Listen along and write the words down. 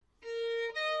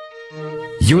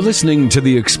You're listening to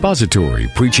the expository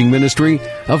preaching ministry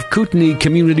of Kootenai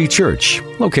Community Church,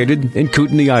 located in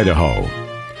Kootenai, Idaho.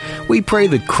 We pray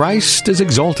that Christ is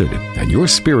exalted and your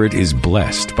spirit is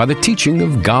blessed by the teaching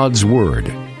of God's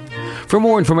Word. For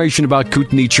more information about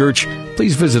Kootenai Church,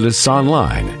 please visit us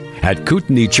online at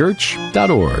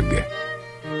kootenaichurch.org.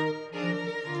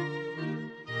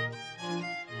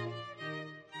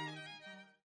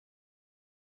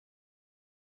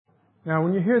 Now,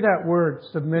 when you hear that word,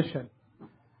 submission,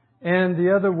 and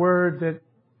the other word that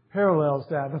parallels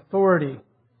that, authority,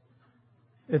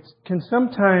 it can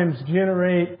sometimes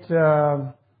generate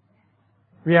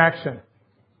reaction.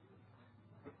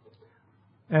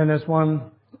 And as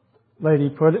one lady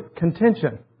put it,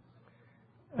 contention.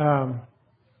 And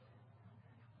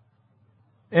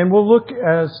we'll look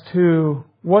as to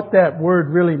what that word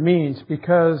really means,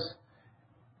 because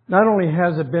not only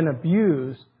has it been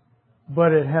abused,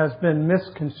 but it has been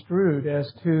misconstrued as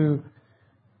to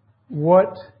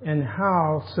what and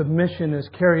how submission is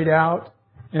carried out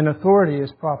and authority is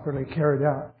properly carried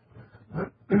out.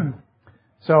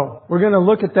 So we're going to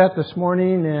look at that this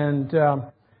morning, and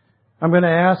I'm going to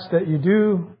ask that you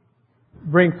do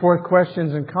bring forth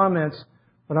questions and comments,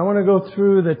 but I want to go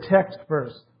through the text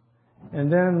first, and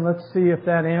then let's see if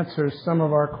that answers some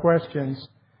of our questions,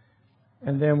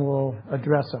 and then we'll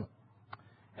address them.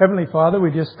 Heavenly Father,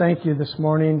 we just thank you this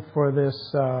morning for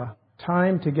this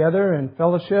time together in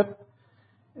fellowship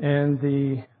and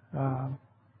the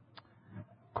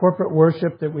corporate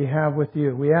worship that we have with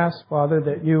you. We ask, Father,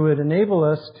 that you would enable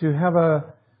us to have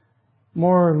a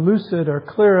more lucid or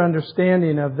clear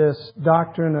understanding of this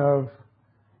doctrine of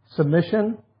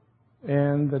submission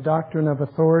and the doctrine of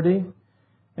authority,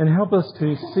 and help us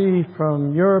to see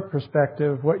from your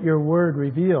perspective what your word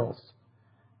reveals,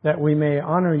 that we may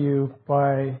honor you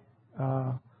by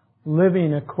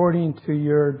living according to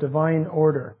your divine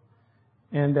order,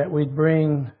 and that we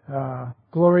bring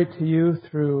glory to you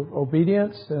through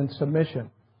obedience and submission.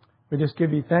 We just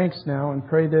give you thanks now and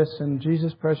pray this in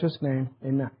Jesus' precious name.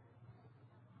 Amen.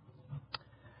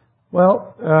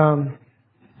 Well,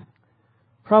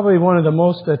 probably one of the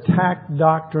most attacked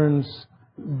doctrines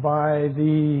by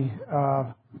the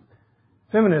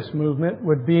feminist movement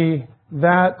would be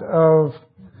that of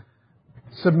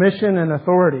submission and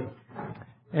authority.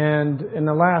 And in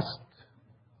the last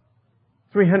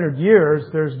 300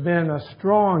 years, there's been a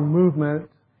strong movement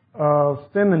of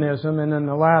feminism, and in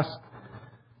the last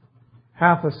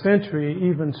half a century,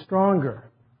 even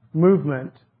stronger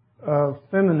movement of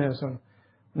feminism.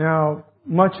 Now,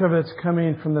 much of it's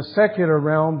coming from the secular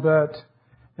realm, but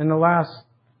in the last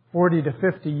 40 to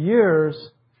 50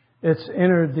 years, it's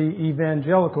entered the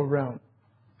evangelical realm.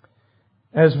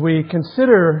 As we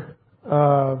consider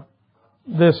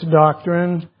this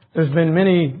doctrine, there's been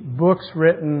many books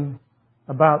written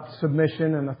about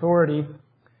submission and authority,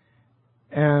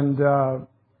 and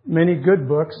many good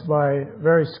books by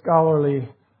very scholarly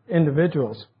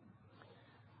individuals.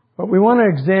 What we want to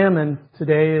examine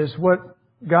today is what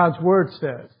God's Word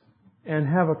says, and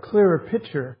have a clearer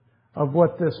picture of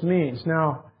what this means.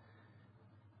 Now,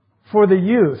 for the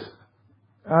youth,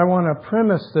 I want to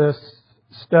premise this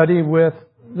study with,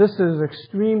 this is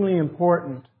extremely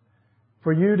important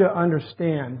for you to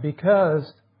understand,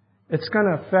 because it's going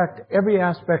to affect every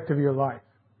aspect of your life.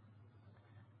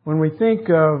 When we think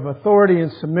of authority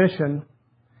and submission,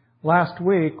 last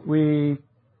week we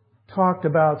talked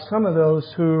about some of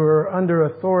those who are under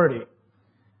authority.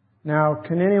 Now,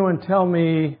 can anyone tell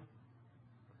me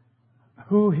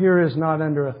who here is not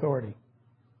under authority?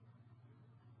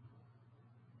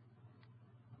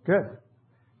 Good.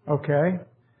 Okay.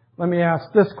 Let me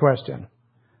ask this question.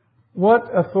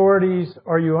 What authorities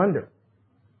are you under?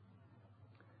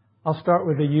 I'll start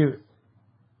with the youth.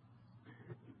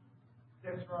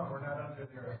 That's wrong. We're not under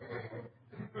their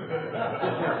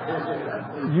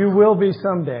authority. You will be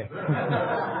someday.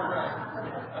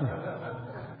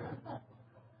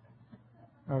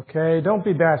 Okay, don't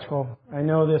be bashful. I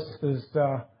know this is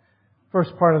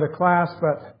first part of the class,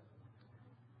 but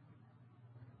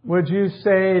would you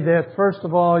say that, first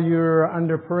of all, you're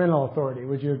under parental authority?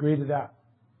 Would you agree to that?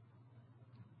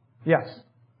 Yes.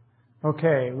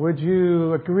 Okay. Would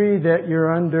you agree that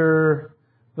you're under,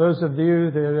 those of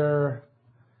you that are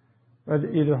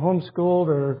either homeschooled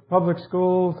or public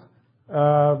schooled,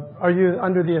 are you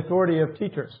under the authority of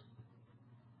teachers?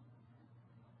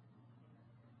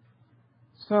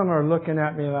 Some are looking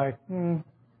at me like,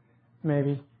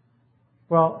 maybe.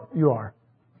 Well, you are.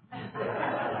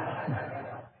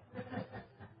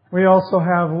 We also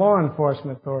have law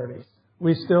enforcement authorities.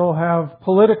 We still have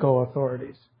political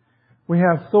authorities. We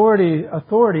have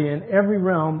authority in every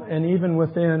realm, and even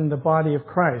within the body of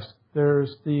Christ.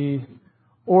 There's the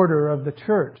order of the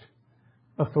church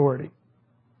authority.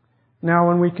 Now,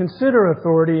 when we consider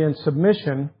authority and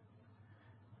submission,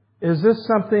 is this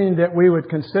something that we would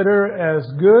consider as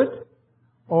good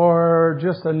or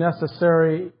just a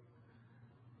necessary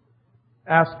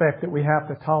aspect that we have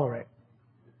to tolerate?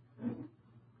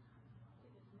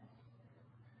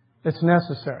 It's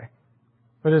necessary.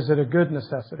 But is it a good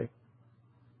necessity?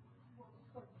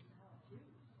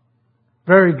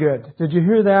 Very good. Did you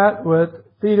hear that? What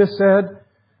Theda said?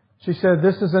 She said,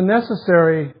 this is a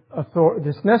necessary authority.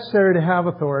 It's necessary to have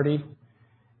authority.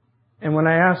 And when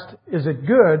I asked, is it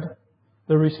good?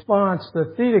 The response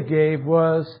that Theda gave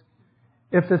was,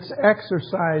 if it's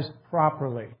exercised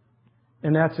properly.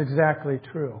 And that's exactly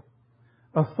true.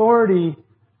 Authority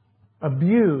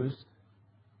abused,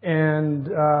 and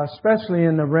especially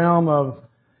in the realm of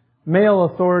male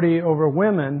authority over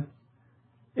women,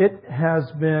 it has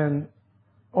been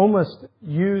almost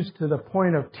used to the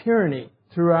point of tyranny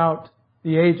throughout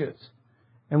the ages.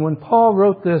 And when Paul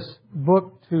wrote this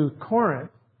book to Corinth,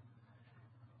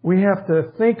 we have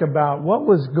to think about what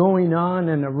was going on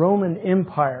in the Roman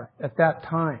Empire at that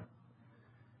time.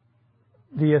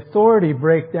 The authority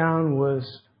breakdown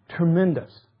was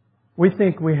tremendous. We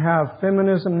think we have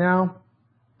feminism now.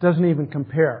 Doesn't even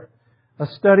compare. A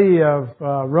study of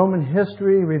Roman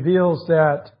history reveals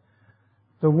that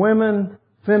the women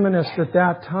feminists at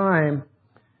that time,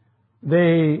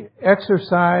 they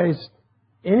exercised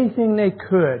anything they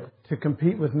could to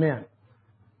compete with men.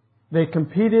 They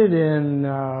competed in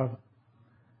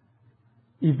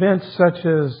events such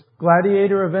as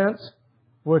gladiator events,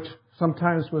 which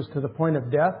sometimes was to the point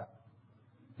of death.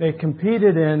 They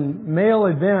competed in male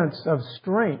events of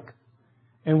strength,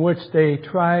 in which they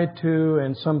tried to,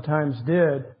 and sometimes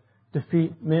did,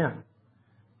 defeat men.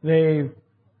 They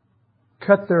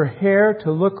cut their hair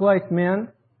to look like men.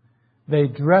 They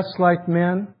dressed like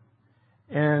men.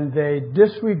 And they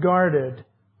disregarded,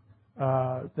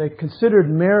 they considered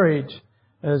marriage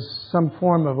as some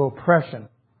form of oppression.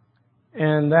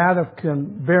 And that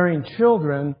of bearing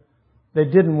children, they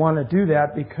didn't want to do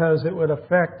that because it would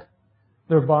affect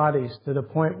their bodies to the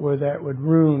point where that would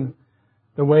ruin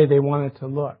the way they wanted to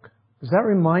look. Does that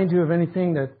remind you of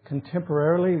anything that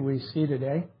contemporarily we see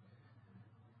today?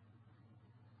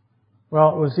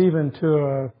 Well, it was even to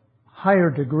a higher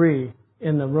degree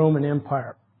in the Roman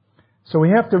Empire. So we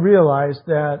have to realize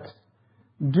that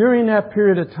during that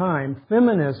period of time,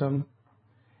 feminism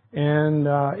and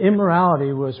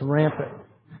immorality was rampant.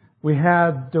 We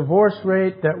had divorce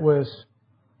rate that was,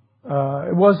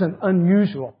 it wasn't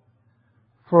unusual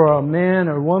for a man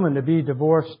or woman to be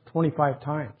divorced 25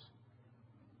 times.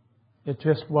 It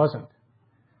just wasn't.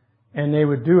 And they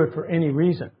would do it for any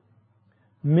reason.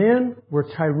 Men were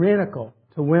tyrannical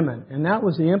to women, and that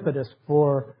was the impetus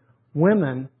for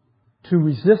women to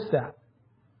resist that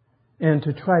and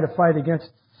to try to fight against.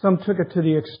 Some took it to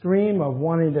the extreme of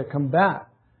wanting to combat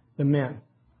the men.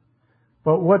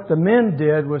 But what the men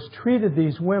did was treated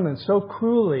these women so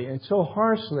cruelly and so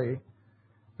harshly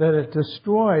that it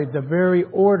destroyed the very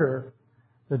order,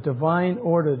 the divine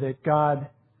order that God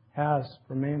has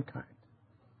for mankind.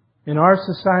 In our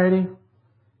society,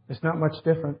 it's not much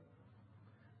different.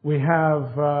 We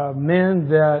have men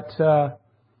that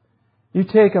you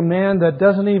take a man that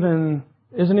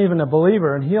isn't even a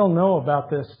believer, and he'll know about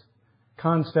this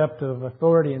concept of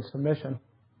authority and submission,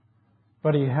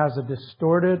 but he has a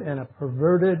distorted and a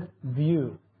perverted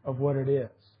view of what it is.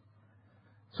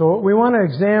 So what we want to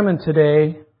examine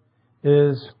today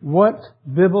is what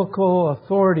biblical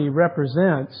authority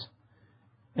represents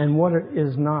and what it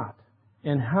is not,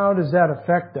 and how does that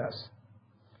affect us.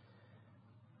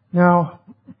 Now,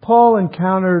 Paul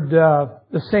encountered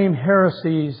the same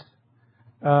heresies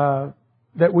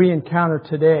that we encounter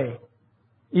today,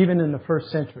 even in the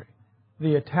first century.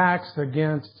 The attacks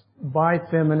by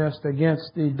feminists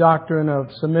against the doctrine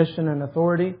of submission and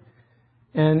authority.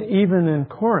 And even in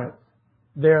Corinth,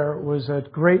 there was a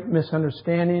great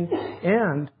misunderstanding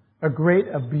and a great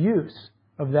abuse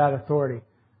of that authority.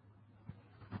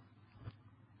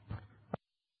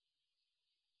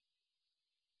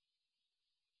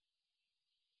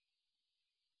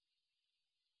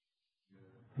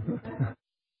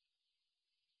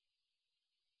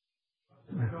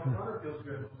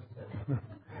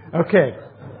 Okay,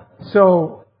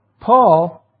 so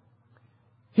Paul,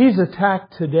 he's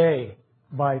attacked today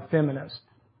by feminists.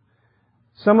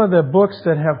 Some of the books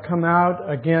that have come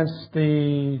out against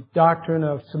the doctrine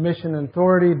of submission and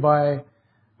authority by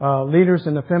leaders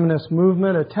in the feminist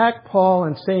movement attack Paul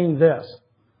in saying this: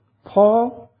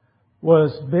 Paul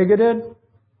was bigoted,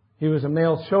 he was a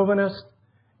male chauvinist,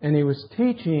 and he was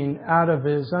teaching out of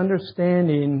his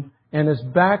understanding and his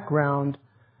background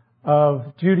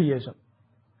of Judaism.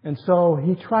 And so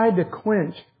he tried to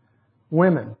quench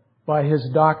women by his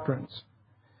doctrines.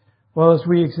 Well, as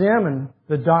we examine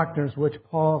the doctrines which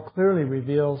Paul clearly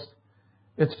reveals,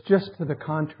 it's just to the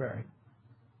contrary.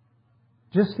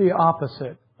 Just the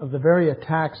opposite of the very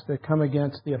attacks that come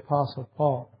against the Apostle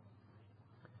Paul.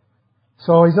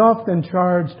 So he's often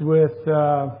charged with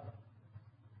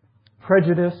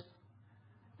prejudice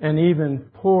and even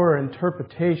poor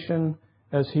interpretation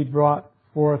as he brought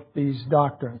forth these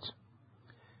doctrines.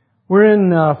 We're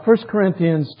in 1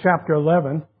 Corinthians chapter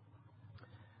 11,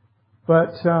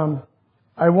 but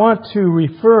I want to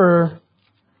refer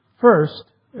first,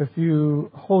 if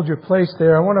you hold your place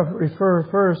there, I want to refer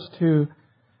first to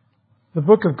the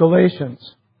book of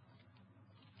Galatians.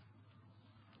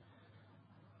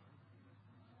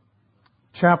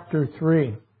 Chapter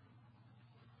 3.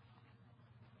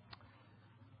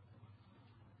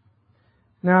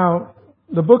 Now,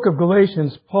 the book of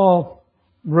Galatians, Paul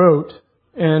wrote,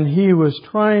 and he was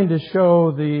trying to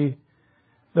show the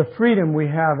freedom we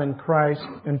have in Christ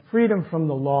and freedom from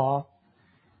the law.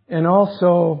 And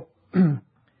also,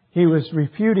 he was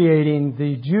repudiating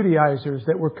the Judaizers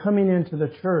that were coming into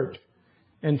the church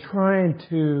and trying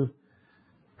to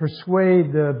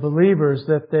persuade the believers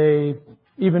that they,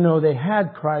 even though they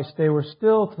had Christ, they were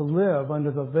still to live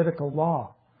under the Levitical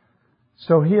law.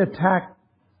 So he attacked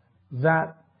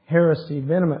that heresy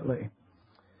vehemently.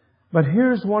 But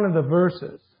here's one of the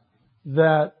verses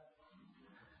that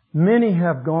many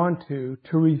have gone to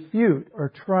refute or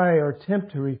try or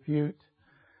attempt to refute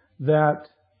that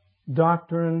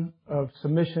doctrine of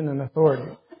submission and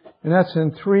authority. And that's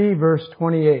in 3 verse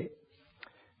 28.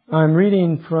 I'm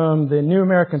reading from the New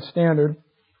American Standard.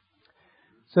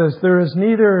 It says, "There is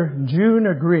neither Jew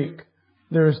nor Greek.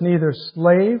 There is neither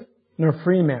slave nor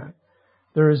free man.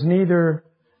 There is neither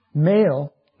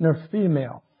male nor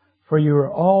female, for you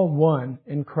are all one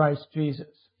in Christ Jesus."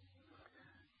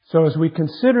 So as we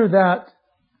consider that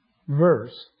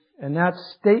verse and that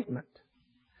statement,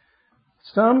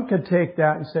 some could take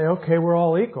that and say, okay, we're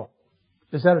all equal.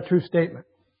 Is that a true statement?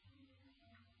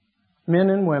 Men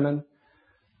and women,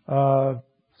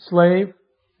 slave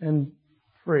and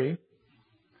free,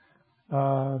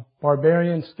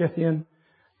 barbarian, Scythian,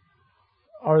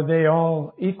 are they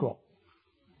all equal?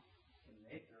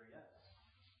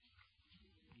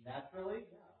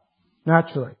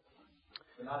 Naturally.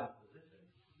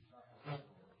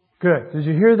 Good. Did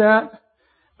you hear that?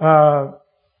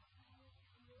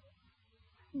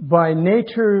 By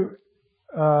nature,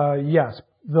 yes.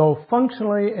 Though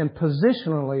functionally and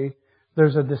positionally,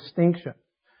 there's a distinction.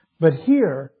 But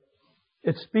here,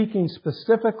 it's speaking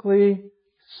specifically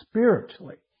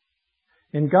spiritually.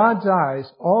 In God's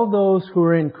eyes, all those who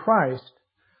are in Christ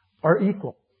are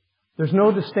equal. There's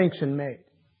no distinction made.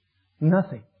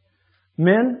 Nothing.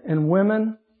 Men and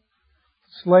women,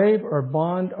 slave or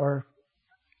bond,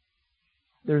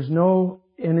 there's no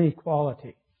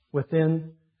inequality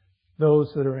within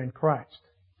those that are in Christ.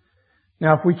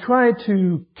 Now, if we try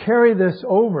to carry this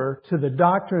over to the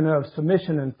doctrine of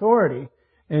submission and authority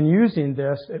and using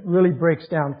this, it really breaks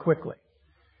down quickly.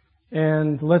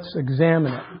 And let's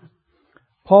examine it.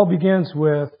 Paul begins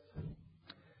with,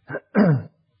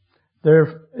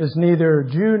 there is neither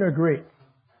Jew nor Greek.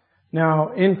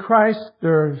 Now, in Christ,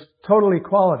 there's total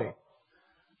equality.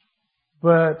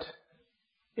 But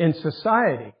in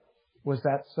society, was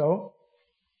that so?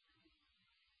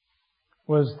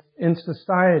 In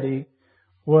society,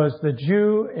 was the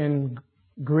Jew and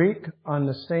Greek on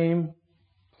the same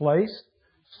place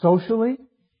socially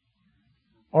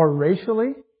or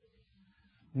racially?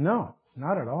 No,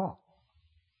 not at all.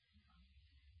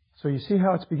 So you see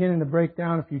how it's beginning to break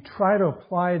down. If you try to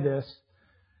apply this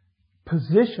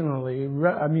positionally,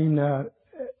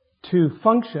 to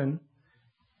function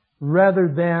rather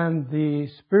than the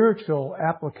spiritual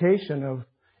application of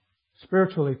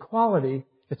spiritual equality,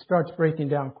 it starts breaking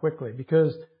down quickly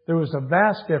because there was a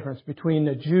vast difference between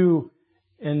the Jew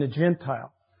and the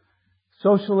Gentile,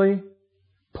 socially,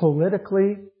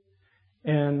 politically,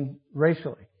 and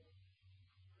racially.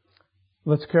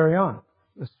 Let's carry on.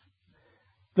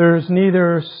 There's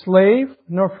neither slave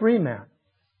nor free man.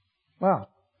 Well,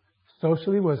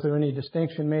 socially, was there any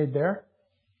distinction made there?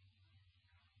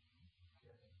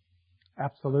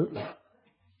 Absolutely.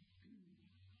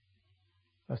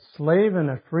 A slave and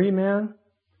a free man.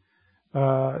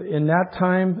 In that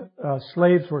time,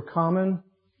 slaves were common.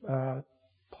 Paul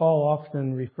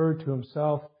often referred to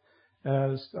himself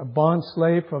as a bond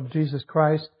slave of Jesus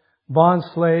Christ. Bond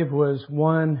slave was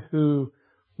one who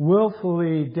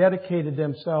willfully dedicated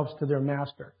themselves to their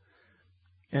master.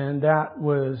 And that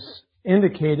was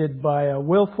indicated by a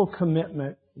willful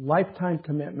commitment, lifetime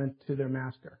commitment to their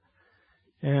master.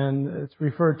 And it's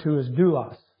referred to as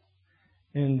doulos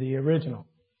in the original.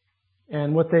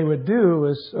 And what they would do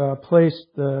is place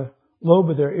the lobe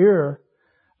of their ear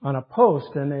on a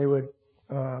post, and they would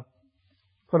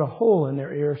put a hole in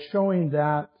their ear showing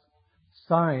that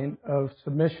sign of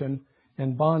submission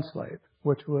and bondslave,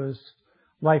 which was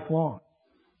lifelong.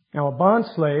 Now, a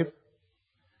bondslave,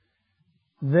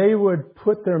 they would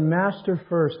put their master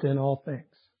first in all things.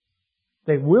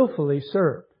 They willfully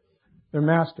served their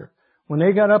master. When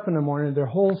they got up in the morning, their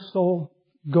whole sole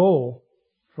goal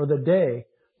for the day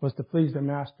was to please their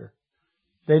master.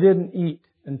 They didn't eat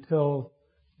until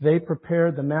they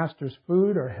prepared the master's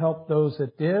food or helped those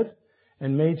that did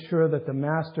and made sure that the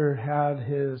master had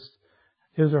his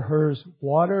or hers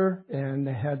water and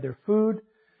they had their food.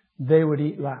 They would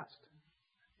eat last.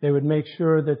 They would make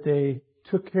sure that they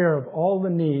took care of all the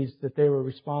needs that they were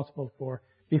responsible for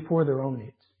before their own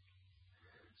needs.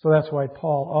 So that's why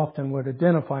Paul often would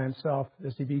identify himself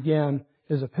as he began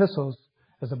his epistles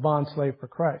as a bondslave for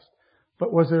Christ.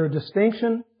 But was there a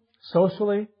distinction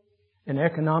socially and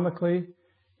economically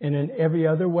and in every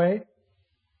other way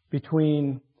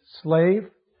between slave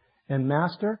and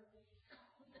master?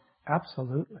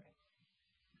 Absolutely.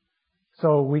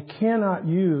 So we cannot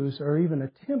use or even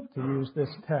attempt to use this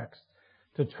text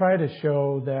to try to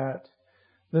show that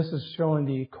this is showing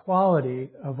the equality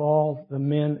of all the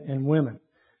men and women,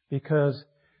 because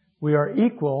we are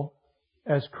equal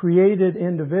as created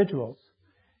individuals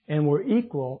and we're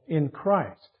equal in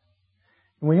Christ.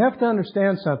 And we have to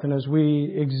understand something as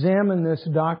we examine this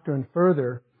doctrine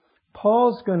further.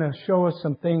 Paul's going to show us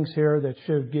some things here that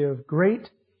should give great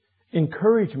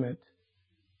encouragement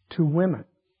to women,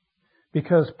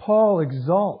 because Paul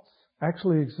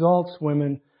actually exalts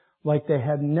women like they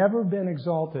had never been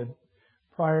exalted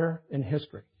prior in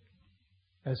history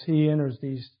as he enters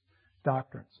these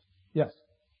doctrines. Yes?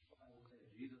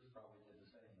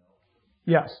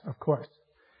 Yes, of course.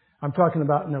 I'm talking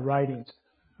about in the writings.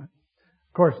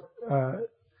 Of course,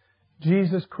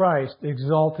 Jesus Christ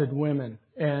exalted women,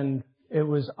 and it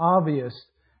was obvious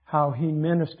how he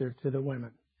ministered to the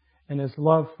women and his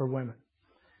love for women.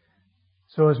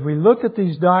 So as we look at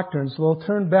these doctrines, we'll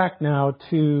turn back now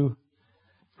to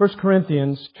 1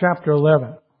 Corinthians chapter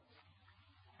 11.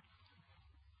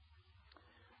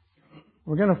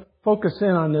 We're going to focus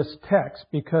in on this text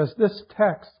because this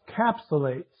text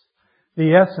encapsulates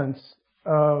the essence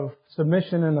of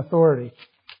submission and authority.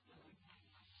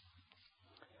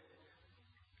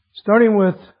 Starting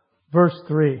with verse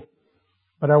 3.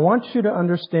 But I want you to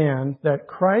understand that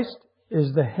Christ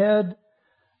is the head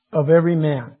of every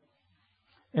man,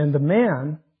 and the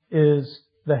man is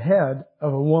the head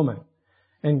of a woman,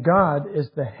 and God is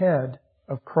the head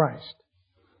of Christ.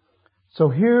 So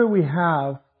here we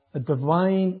have a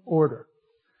divine order.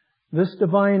 This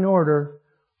divine order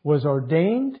was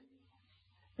ordained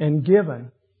and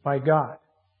given by God.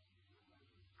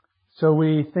 So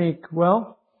we think,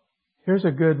 well, here's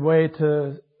a good way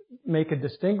to make a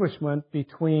distinguishment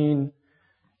between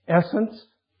essence,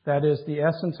 that is the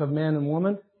essence of man and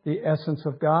woman, the essence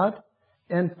of God,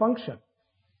 and function.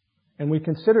 And we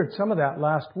considered some of that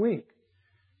last week.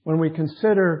 When we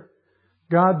consider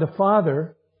God the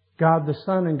Father, God the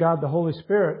Son, and God the Holy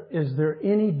Spirit, is there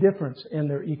any difference in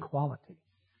their equality,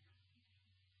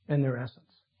 in their essence?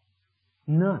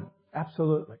 None.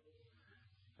 Absolutely.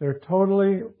 They're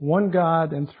totally one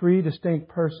God and three distinct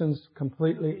persons,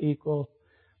 completely equal.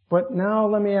 But now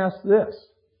let me ask this.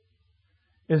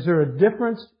 Is there a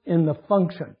difference in the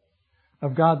function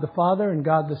of God the Father and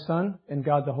God the Son and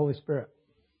God the Holy Spirit?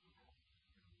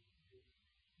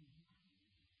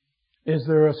 Is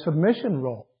there a submission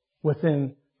role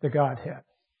within the Godhead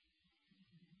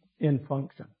in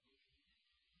function?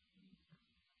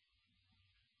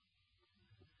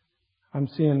 I'm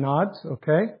seeing nods,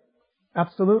 okay?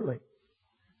 Absolutely.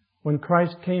 When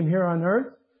Christ came here on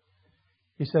earth,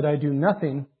 He said, I do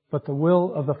nothing but the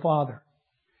will of the Father.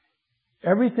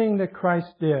 Everything that Christ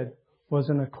did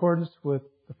was in accordance with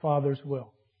the Father's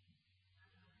will.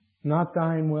 Not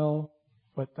thine will,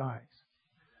 but thine.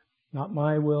 Not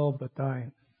my will, but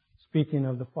thine. Speaking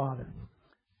of the Father.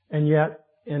 And yet,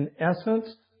 in essence,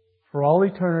 for all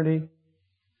eternity,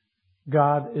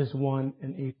 God is one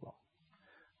and equal.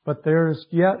 But there's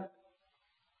yet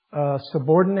a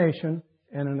subordination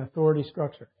and an authority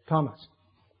structure. Thomas.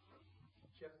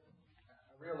 Chip,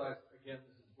 I realize, again,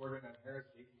 this is bordering on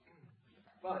heresy,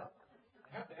 but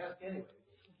I have to ask anyway.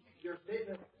 Your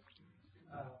statement,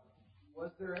 was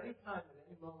there any time at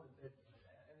any moment that,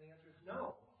 and the answer is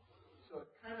no. So it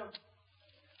kind of,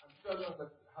 I'm struggling with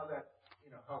how that,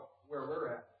 where we're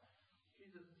at.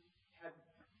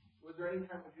 was there any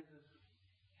time when Jesus,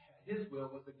 his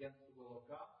will was against the will of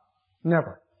God?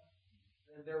 Never.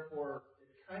 And therefore,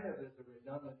 it kind of is a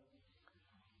redundant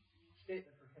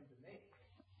statement for him to make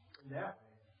in that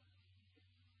way.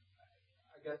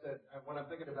 I guess that when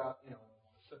I'm thinking about,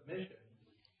 submission,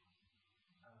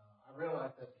 I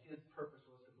realize that his purpose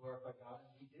was to glorify God,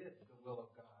 and he did the will of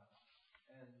God.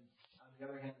 And on the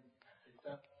other hand,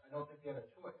 I don't think he had a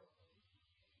choice.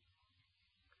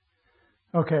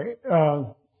 Okay.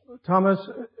 Thomas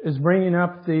is bringing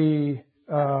up the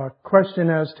question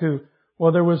as to,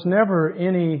 well, there was never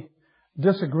any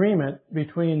disagreement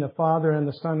between the Father and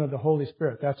the Son and the Holy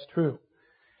Spirit. That's true.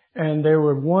 And they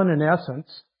were one in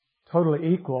essence,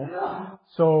 totally equal.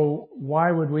 So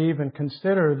why would we even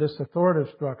consider this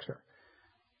authoritative structure?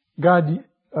 God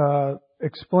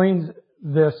explains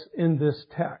this in this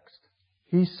text.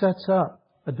 He sets up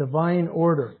a divine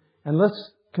order. And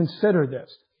let's consider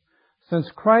this. Since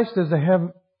Christ is the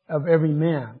head of every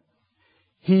man,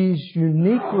 He's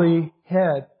uniquely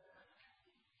head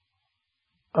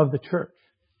of the church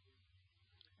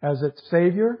as its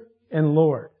Savior and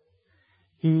Lord.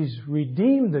 He's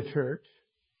redeemed the church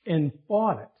and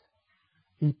bought it.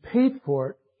 He paid for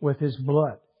it with His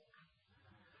blood.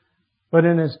 But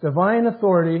in His divine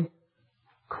authority,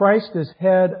 Christ is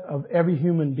head of every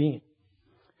human being.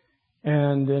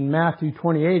 And in Matthew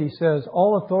 28, He says,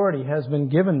 all authority has been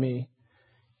given me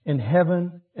in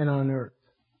heaven and on earth.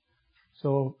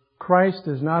 So Christ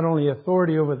is not only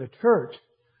authority over the church,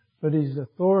 but He's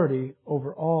authority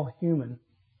over all human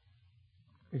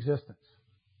existence.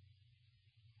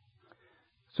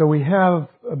 So we have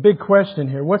a big question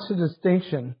here. What's the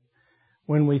distinction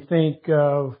when we think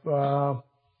of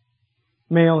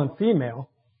male and female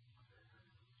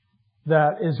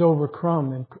that is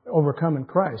overcome in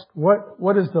Christ?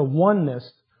 What is the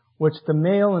oneness which the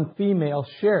male and female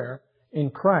share in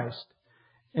Christ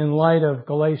in light of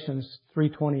Galatians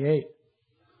 3:28?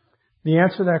 The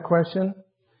answer to that question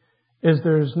is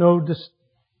there's no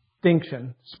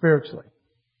distinction spiritually.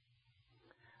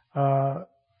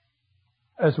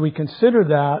 As we consider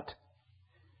that,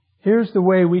 here's the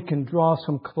way we can draw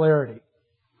some clarity.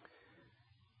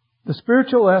 The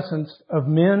spiritual essence of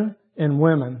men and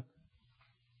women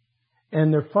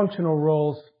and their functional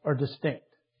roles are distinct.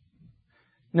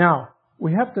 Now,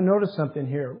 we have to notice something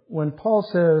here. When Paul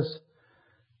says,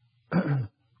 I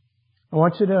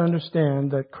want you to understand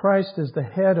that Christ is the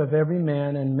head of every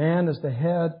man and man is the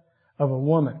head of a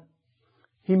woman.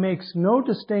 He makes no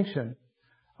distinction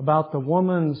about the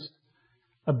woman's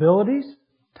abilities,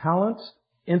 talents,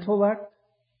 intellect.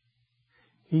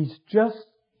 He's just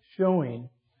showing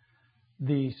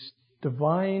the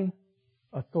divine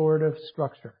authoritative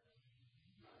structure.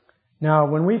 Now,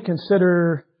 when we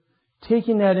consider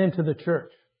taking that into the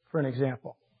church, for an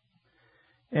example,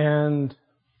 and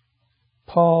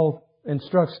Paul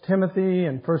instructs Timothy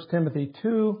in 1 Timothy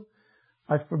 2,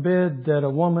 I forbid that a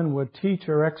woman would teach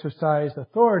or exercise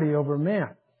authority over man.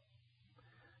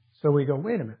 So we go,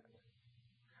 wait a minute.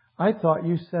 I thought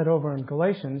you said over in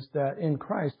Galatians that in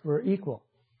Christ we're equal.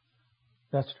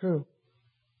 That's true,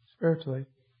 spiritually.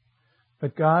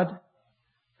 But God,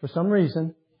 for some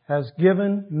reason, has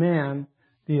given man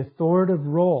the authoritative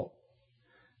role.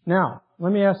 Now,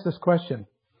 let me ask this question.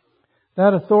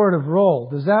 That authoritative role,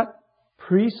 does that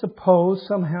presuppose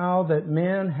somehow that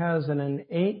man has an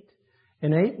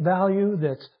innate value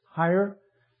that's higher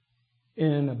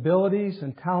in abilities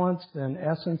and talents and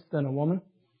essence than a woman?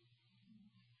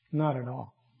 Not at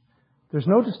all. There's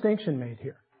no distinction made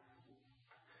here.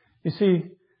 You see,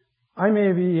 I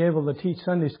may be able to teach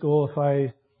Sunday school if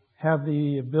I have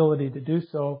the ability to do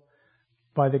so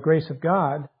by the grace of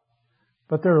God,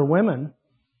 but there are women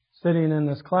sitting in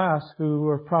this class who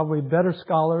are probably better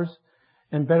scholars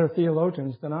and better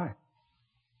theologians than I.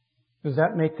 Does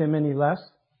that make them any less?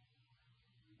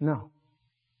 No.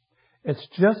 It's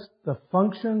just the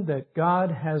function that God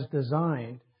has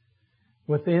designed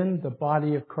within the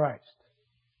body of Christ.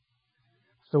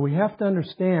 So we have to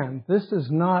understand this is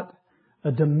not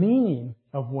a demeaning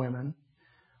of women.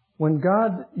 When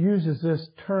God uses this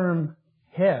term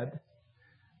head,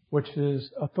 which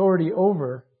is authority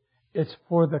over, it's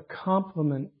for the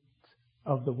complement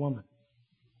of the woman.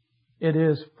 It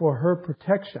is for her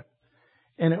protection.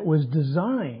 And it was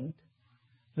designed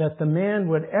that the man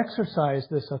would exercise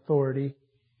this authority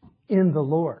in the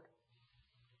Lord,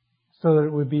 so that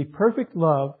it would be perfect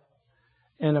love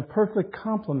and a perfect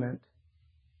complement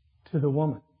to the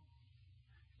woman.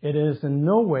 It is in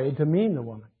no way demean the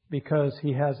woman because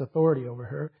he has authority over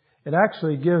her. It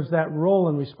actually gives that role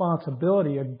and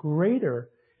responsibility a greater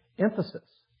emphasis.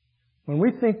 When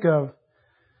we think of,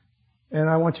 and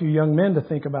I want you young men to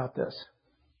think about this,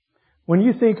 When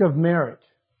you think of marriage,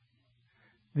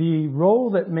 the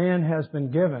role that man has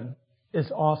been given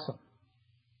is awesome.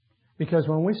 Because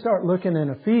when we start looking in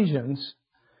Ephesians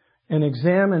and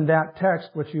examine that text,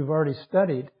 which you've already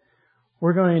studied,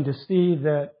 we're going to see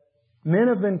that men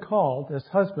have been called as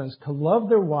husbands to love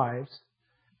their wives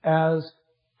as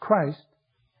Christ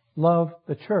loved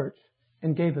the church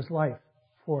and gave His life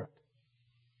for it.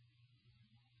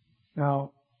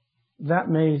 Now, that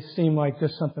may seem like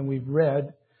just something we've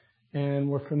read and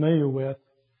we're familiar with,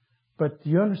 but do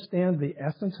you understand the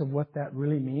essence of what that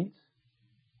really means?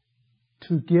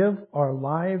 To give our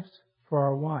lives for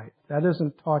our wife. That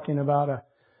isn't talking about a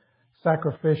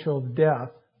sacrificial death.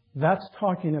 That's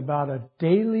talking about a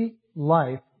daily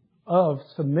life of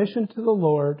submission to the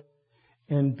Lord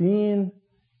and being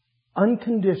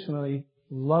unconditionally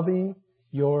loving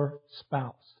your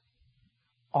spouse.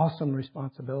 Awesome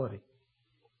responsibility.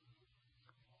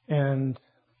 And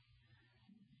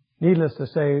needless to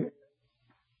say,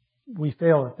 we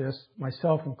fail at this,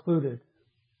 myself included,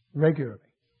 regularly,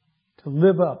 to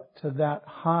live up to that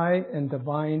high and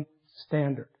divine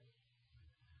standard.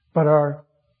 But our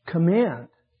command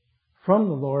from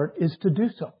the Lord is to do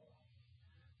so.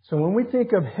 So when we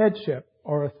think of headship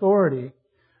or authority,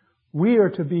 we are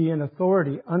to be in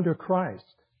authority under Christ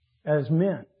as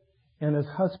men and as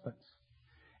husbands.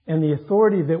 And the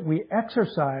authority that we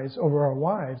exercise over our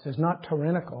wives is not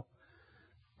tyrannical.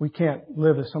 We can't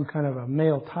live as some kind of a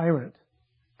male tyrant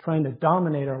trying to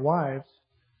dominate our wives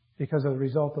because of the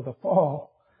result of the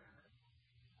fall.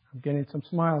 I'm getting some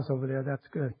smiles over there. That's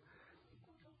good.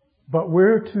 But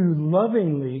we're to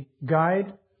lovingly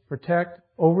guide, protect,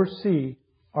 oversee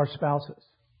our spouses.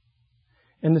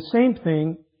 And the same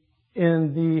thing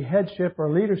in the headship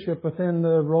or leadership within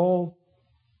the role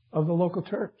of the local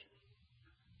church.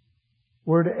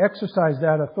 We're to exercise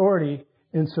that authority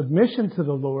in submission to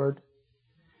the Lord,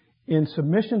 in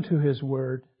submission to His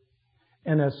Word,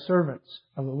 and as servants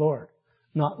of the Lord,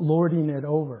 not lording it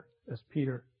over, as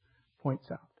Peter points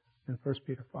out in 1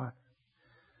 Peter 5.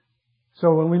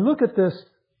 So when we look at this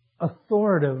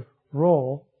authoritative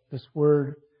role, this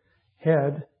word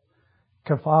head,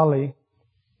 kephali,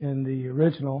 in the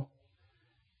original,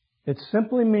 it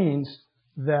simply means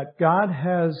that God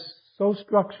has so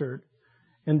structured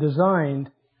and designed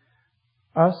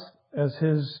us as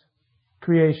His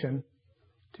creation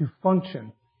to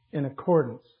function in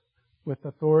accordance with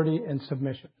authority and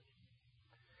submission.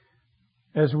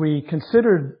 As we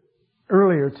considered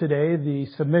earlier today the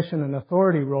submission and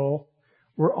authority role,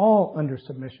 we're all under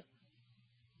submission.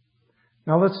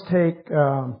 Now let's take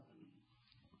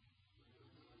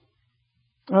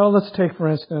for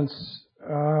instance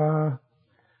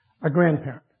a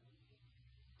grandparent.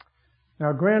 Now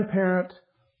a grandparent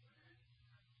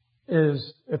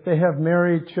is, if they have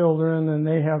married children and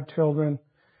they have children,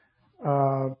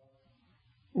 we're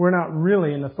not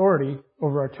really in authority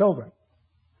over our children.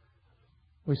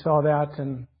 We saw that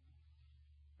in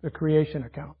the creation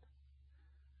account.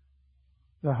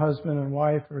 The husband and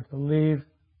wife are to leave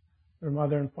their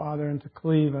mother and father and to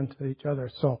cleave unto each other.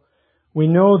 So we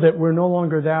know that we're no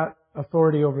longer that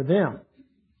authority over them.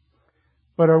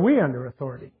 But are we under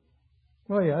authority?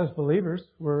 Well, yeah, as believers,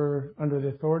 we're under the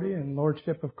authority and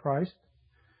lordship of Christ.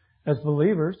 As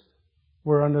believers,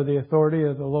 we're under the authority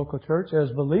of the local church.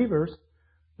 As believers,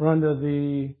 we're under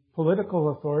the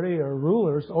political authority or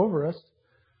rulers over us.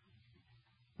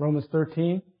 Romans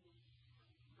 13,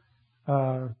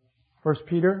 1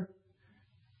 Peter,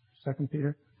 2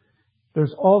 Peter.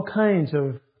 There's all kinds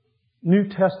of New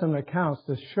Testament accounts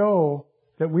that show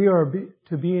that we are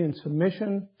to be in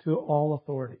submission to all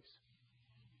authorities.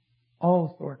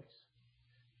 All authorities.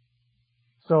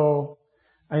 So,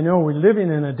 I know we're living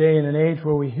in a day and an age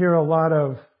where we hear a lot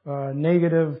of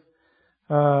negative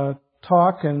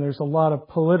talk and there's a lot of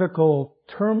political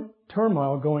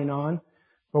turmoil going on.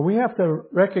 But we have to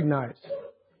recognize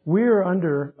we are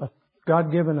under a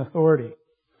God-given authority.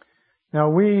 Now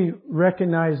we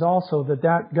recognize also that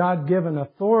that God-given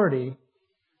authority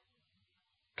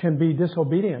can be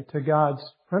disobedient to God's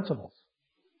principles.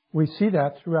 We see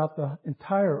that throughout the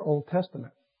entire Old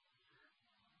Testament.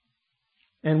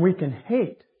 And we can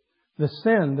hate the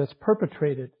sin that's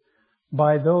perpetrated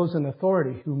by those in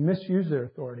authority who misuse their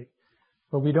authority.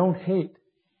 But we don't hate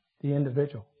the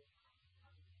individual.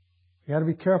 We got to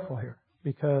be careful here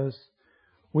because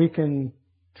we can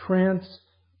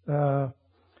transfer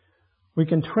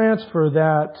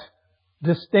that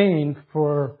disdain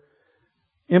for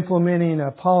implementing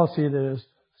a policy that is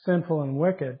sinful and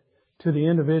wicked to the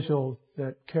individual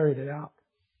that carried it out.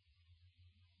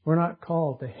 We're not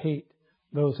called to hate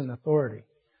those in authority.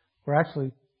 We're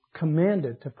actually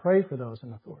commanded to pray for those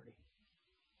in authority.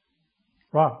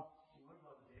 Rob.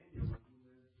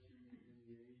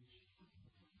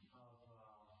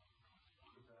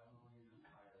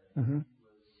 Mm-hmm.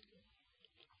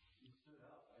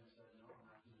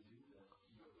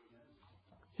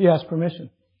 He asked permission.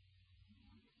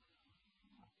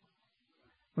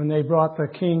 When they brought the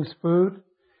king's food,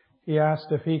 he asked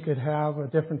if he could have a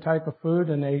different type of food,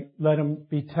 and they let him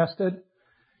be tested.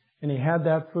 And he had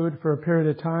that food for a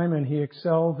period of time, and he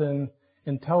excelled in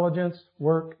intelligence,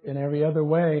 work, in every other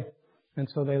way. And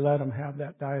so they let him have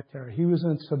that dietary. He was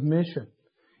in submission,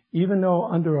 even though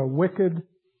under a wicked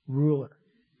ruler.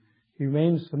 He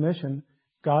remained in submission.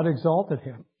 God exalted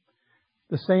him.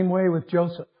 The same way with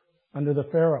Joseph under the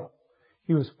Pharaoh.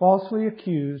 He was falsely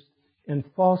accused and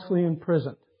falsely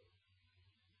imprisoned.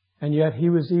 And yet he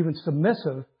was even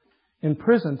submissive in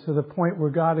prison to the point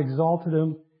where God exalted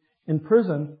him in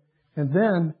prison. And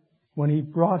then when he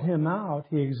brought him out,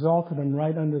 he exalted him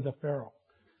right under the Pharaoh.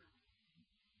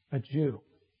 A Jew.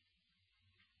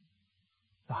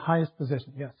 The highest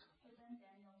position, yes.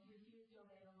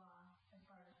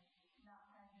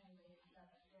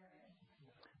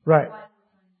 Right.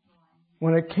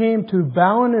 When it came to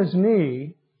bowing his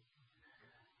knee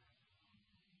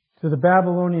to the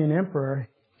Babylonian emperor,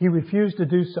 he refused to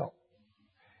do so.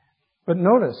 But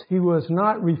notice, he was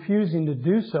not refusing to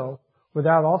do so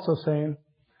without also saying,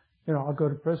 I'll go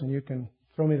to prison. You can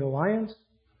throw me to the lions.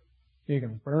 You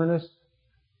can burn us.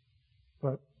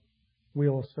 But we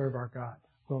will serve our God.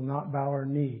 We'll not bow our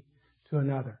knee to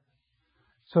another.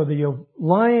 So the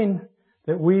line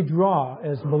that we draw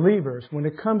as believers when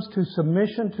it comes to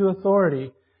submission to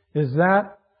authority is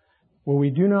that where we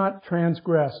do not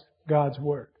transgress God's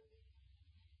Word.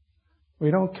 We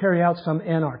don't carry out some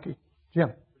anarchy. Jim?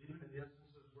 Even in the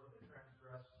instances where they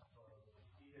transgress the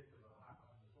edict of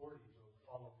authority to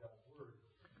follow God's Word,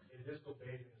 they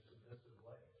disobeyed in a submissive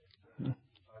way.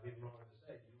 They didn't know what to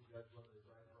say. You judge whether it's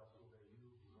right for us to obey you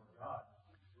or God.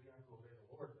 We have to obey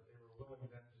the Lord, but they were willing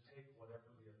then to take whatever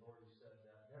the authority said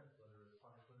that meant, whether it's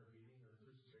punishment or beating or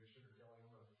crucifixion or killing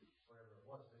them or whatever it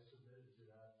was. They submitted to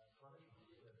that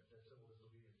punishment that civil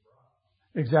disobedience brought.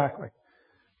 Exactly.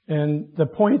 And the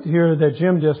point here that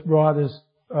Jim just brought is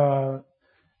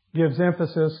gives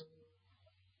emphasis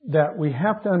that we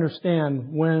have to understand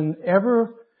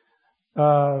whenever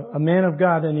a man of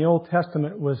God in the Old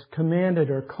Testament was commanded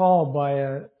or called by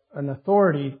an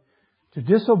authority to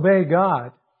disobey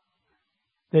God,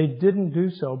 they didn't do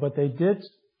so, but they did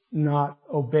not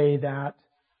obey that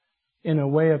in a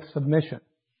way of submission.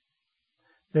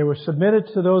 They were submitted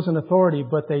to those in authority,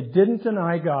 but they didn't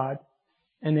deny God,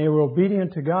 and they were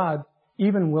obedient to God,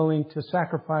 even willing to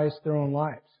sacrifice their own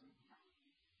lives.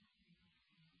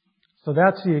 So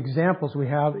that's the examples we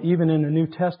have even in the New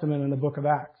Testament in the book of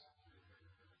Acts.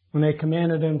 When they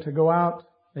commanded them to go out,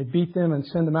 they beat them and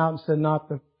sent them out and said not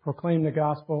to proclaim the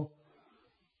gospel.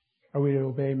 Are we to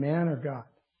obey man or God?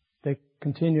 They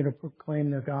continue to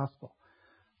proclaim the gospel.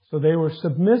 So they were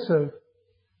submissive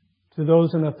to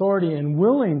those in authority and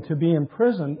willing to be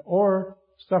imprisoned or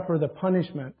suffer the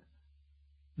punishment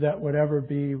that would ever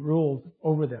be ruled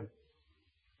over them.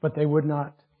 But they would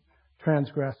not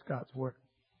transgress God's Word.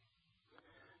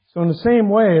 So in the same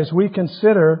way as we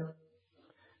consider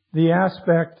the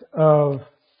aspect of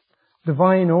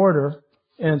divine order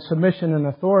and submission and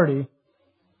authority,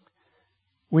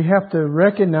 we have to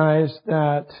recognize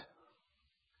that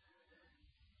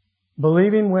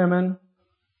believing women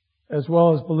as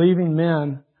well as believing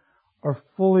men are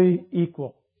fully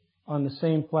equal on the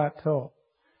same plateau.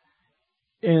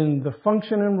 In the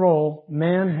function and role,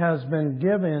 man has been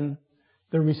given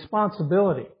the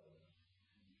responsibility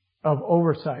of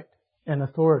oversight and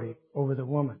authority over the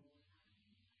woman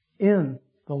in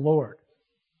the Lord.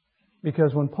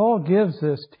 Because when Paul gives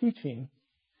this teaching,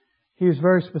 he is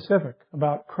very specific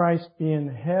about Christ being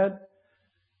the head.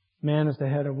 Man is the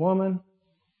head of woman.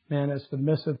 Man is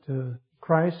submissive to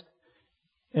Christ.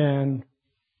 And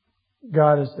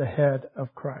God is the head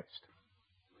of Christ.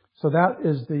 So that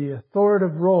is the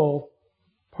authoritative role,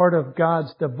 part of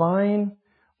God's divine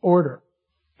order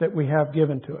that we have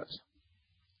given to us.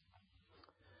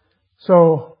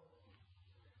 So,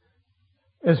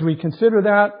 as we consider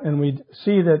that and we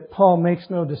see that Paul makes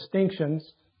no distinctions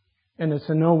and it's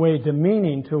in no way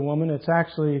demeaning to a woman, it's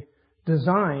actually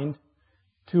designed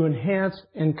to enhance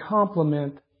and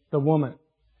complement the woman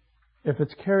if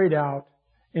it's carried out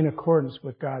in accordance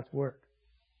with God's Word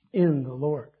in the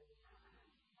Lord.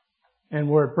 And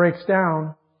where it breaks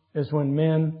down is when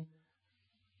men,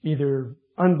 either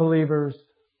unbelievers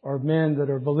or men that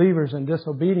are believers and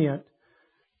disobedient,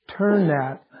 turn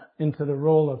that into the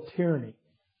role of tyranny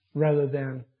rather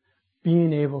than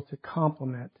being able to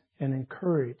complement and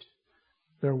encourage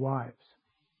their wives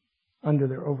under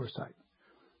their oversight.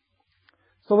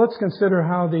 So let's consider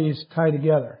how these tie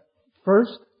together.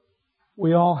 First,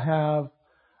 we all have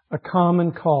a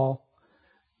common call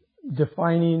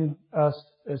defining us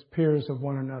as peers of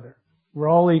one another. We're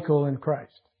all equal in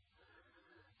Christ.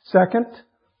 Second,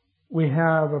 we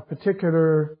have a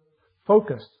particular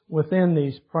focus within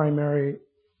these primary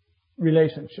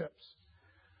relationships.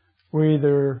 We're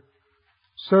either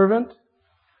servant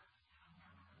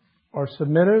or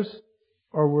submitters,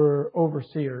 or we're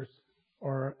overseers,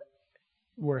 or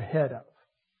we're head of.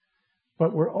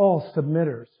 But we're all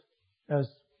submitters as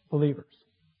believers.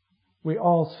 We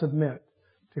all submit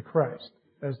to Christ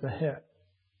as the head.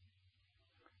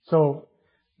 So,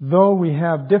 though we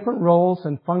have different roles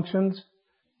and functions,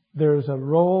 there's a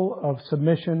role of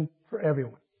submission for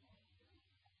everyone.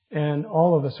 And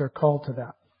all of us are called to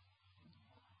that.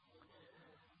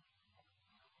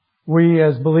 We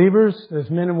as believers, as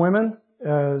men and women,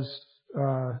 as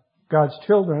God's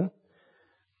children,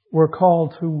 we're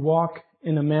called to walk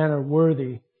in a manner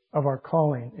worthy of our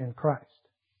calling in Christ.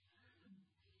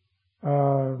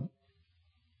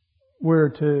 We're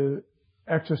to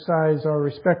exercise our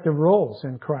respective roles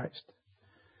in Christ.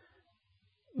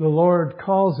 The Lord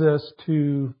calls us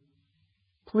to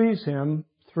please Him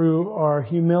through our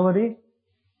humility,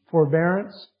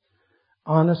 forbearance,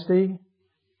 honesty,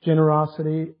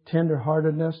 generosity,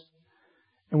 tenderheartedness,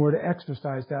 and we're to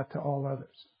exercise that to all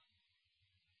others.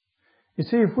 You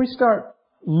see, if we start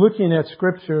looking at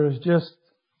Scripture as just,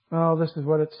 oh, this is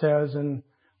what it says, and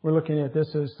we're looking at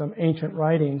this as some ancient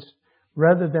writings,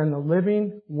 rather than the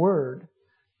living Word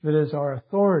that is our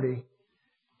authority,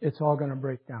 it's all going to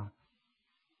break down.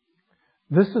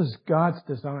 This is God's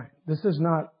design. This is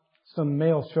not some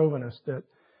male chauvinist that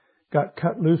got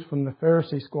cut loose from the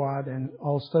Pharisee squad and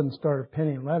all of a sudden started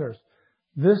penning letters.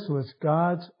 This was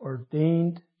God's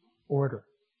ordained order.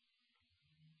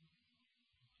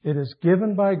 It is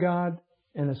given by God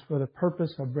and is for the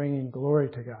purpose of bringing glory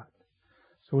to God.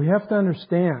 So we have to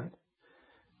understand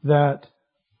that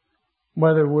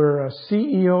whether we're a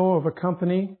CEO of a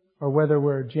company, or whether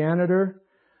we're a janitor,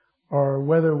 or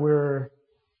whether we're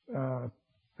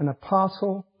an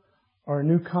apostle or a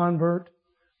new convert,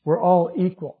 we're all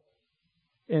equal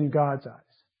in God's eyes.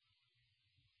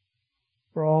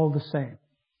 We're all the same.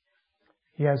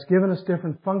 He has given us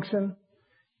different function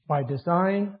by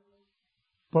design,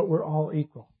 but we're all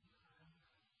equal.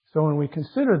 So when we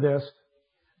consider this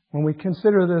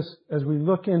as we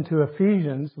look into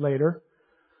Ephesians later,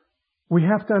 we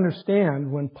have to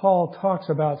understand when Paul talks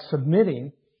about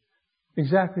submitting,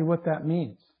 exactly what that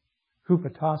means.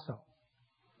 Hupotasso.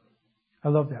 I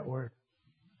love that word.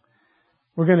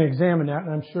 We're going to examine that,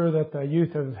 and I'm sure that the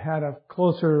youth have had a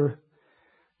closer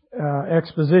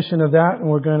exposition of that, and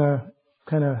we're going to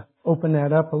kind of open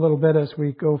that up a little bit as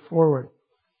we go forward.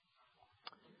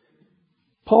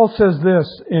 Paul says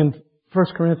this in 1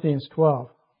 Corinthians 12,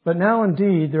 "But now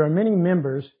indeed there are many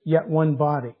members, yet one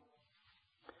body.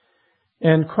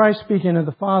 And Christ speaking of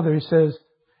the Father, He says,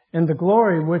 'And the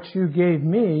glory which you gave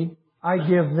me, I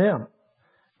give them,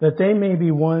 that they may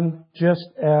be one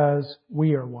just as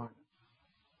we are one.'"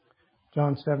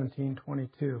 John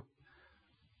 17:22.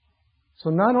 So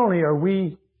not only are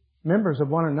we members of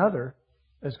one another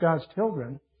as God's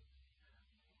children,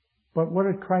 but what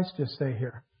did Christ just say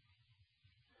here?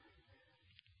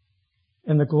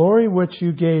 "And the glory which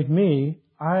you gave me,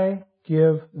 I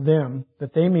give them,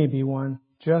 that they may be one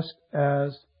just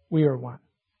as we are one."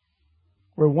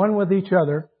 We're one with each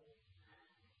other,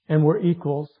 and we're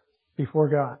equals before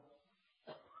God.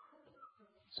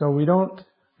 So we don't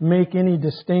make any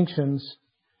distinctions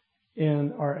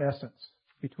in our essence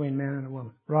between man and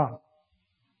woman. Rob?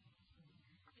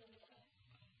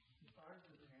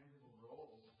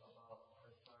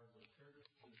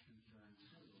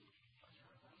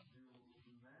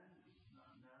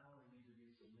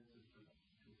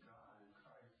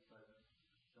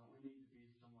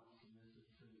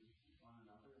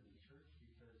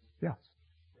 Yes.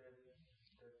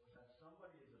 If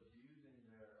somebody is abusing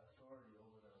their authority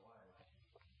over their wife,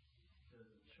 does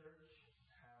the church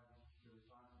have the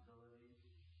responsibility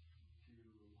to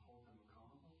hold them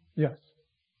accountable? Yes.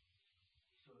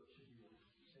 So it should be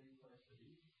a safe place to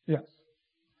be? Yes.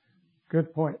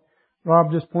 Good point.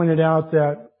 Rob just pointed out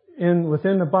that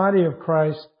within the body of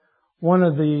Christ, one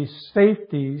of the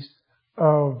safeties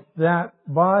of that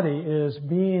body is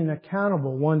being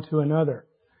accountable one to another.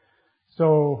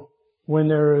 So when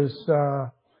there is,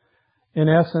 in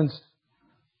essence,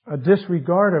 a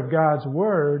disregard of God's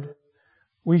Word,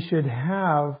 we should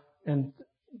have and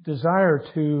desire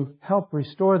to help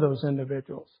restore those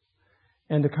individuals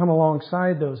and to come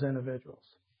alongside those individuals.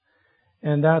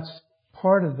 And that's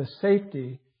part of the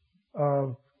safety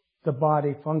of the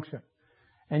body function.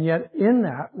 And yet in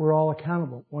that, we're all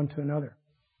accountable one to another.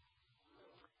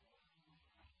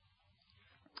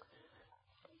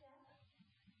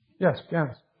 Yes,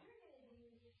 Janice.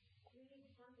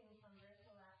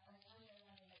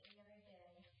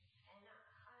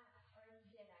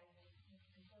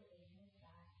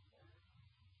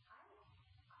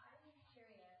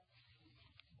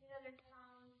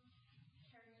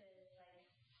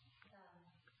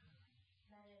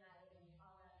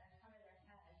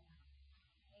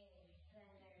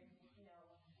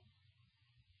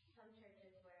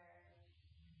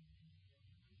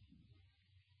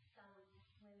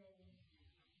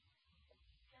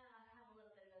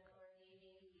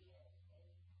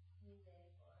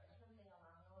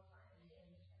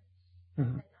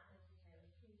 Mm-hmm.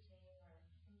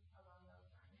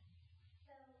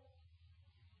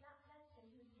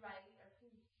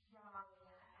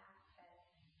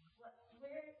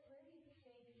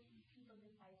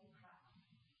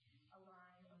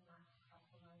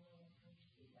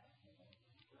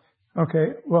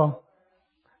 Okay, well,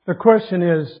 the question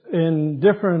is, in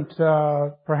different,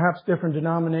 perhaps different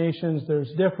denominations,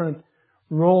 there's different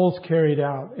roles carried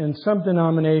out. In some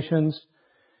denominations,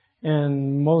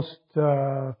 and most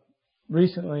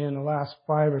recently in the last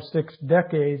 5 or 6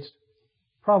 decades,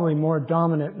 probably more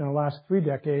dominant in the last 3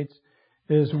 decades,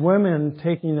 is women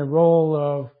taking the role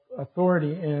of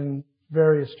authority in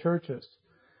various churches.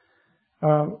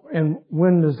 And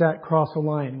when does that cross a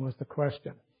line was the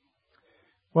question.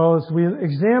 Well, as we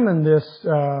examine this,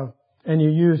 and you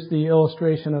use the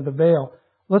illustration of the veil,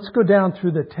 let's go down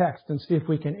through the text and see if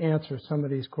we can answer some of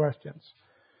these questions.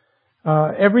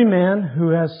 Every man who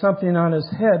has something on his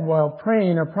head while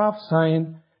praying or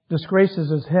prophesying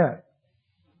disgraces his head.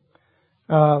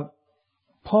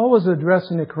 Paul was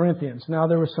addressing the Corinthians. Now,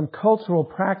 there were some cultural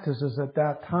practices at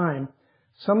that time.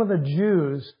 Some of the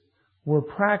Jews were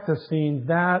practicing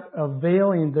that of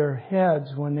veiling their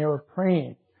heads when they were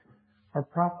praying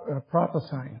or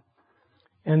prophesying.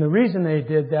 And the reason they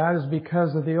did that is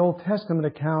because of the Old Testament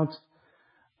accounts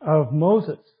of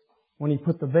Moses when he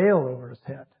put the veil over his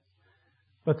head.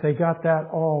 But they got that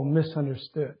all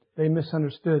misunderstood. They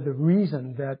misunderstood the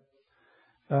reason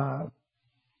that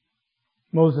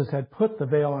Moses had put the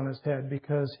veil on his head,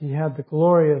 because he had the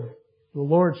glory of the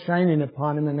Lord shining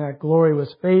upon him, and that glory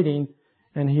was fading,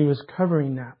 and he was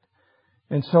covering that.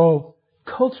 And so,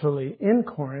 culturally, in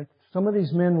Corinth, some of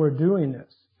these men were doing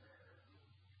this.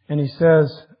 And he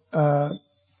says,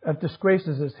 that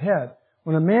disgraces his head.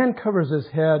 When a man covers his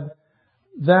head,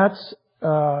 that's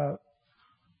a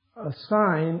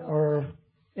sign or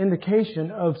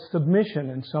indication of submission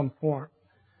in some form.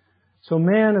 So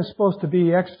man is supposed to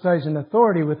be exercising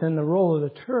authority within the role of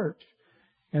the church.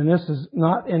 And this is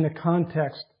not in the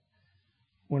context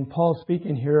when Paul's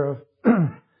speaking here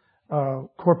of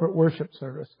corporate worship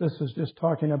service. This is just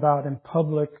talking about in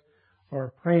public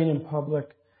or praying in public.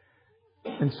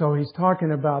 And so he's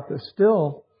talking about the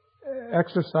still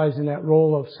exercising that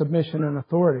role of submission and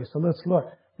authority. So let's look.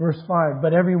 Verse 5.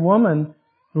 But every woman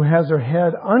who has her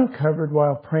head uncovered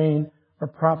while praying or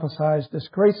prophesies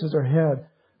disgraces her head,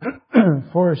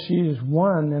 for she is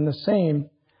one and the same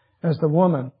as the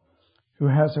woman who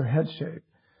has her head shaved.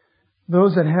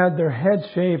 Those that had their head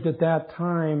shaved at that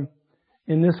time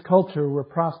in this culture were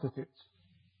prostitutes.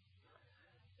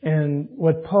 And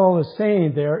what Paul is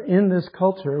saying there, in this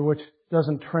culture, which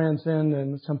doesn't transcend,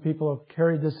 and some people have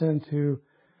carried this into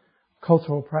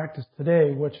cultural practice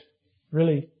today, which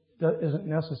really isn't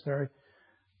necessary.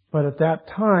 But at that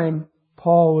time,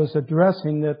 Paul was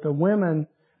addressing that the women,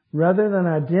 rather than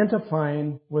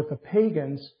identifying with the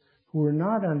pagans who were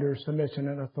not under submission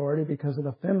and authority because of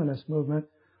the feminist movement,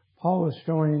 Paul was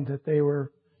showing that they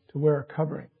were to wear a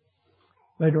covering.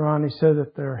 Later on, he said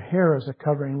that their hair is a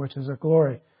covering, which is a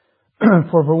glory.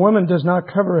 For if a woman does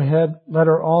not cover her head, let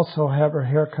her also have her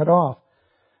hair cut off.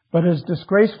 But it is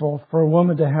disgraceful for a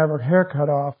woman to have her hair cut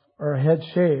off or her head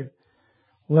shaved.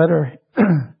 Let her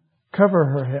cover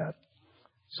her head.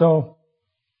 So,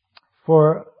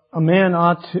 for a man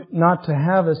ought not to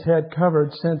have his head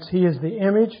covered, since he is the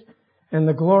image and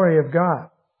the glory of God.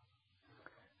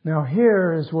 Now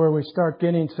here is where we start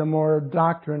getting some more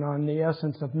doctrine on the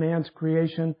essence of man's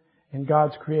creation and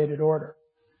God's created order.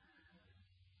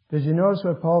 Did you notice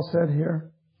what Paul said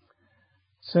here?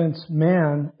 Since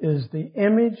man is the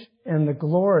image and the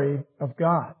glory of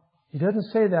God. He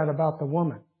doesn't say that about the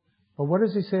woman. But what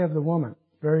does he say of the woman?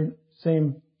 Very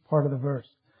same part of the verse.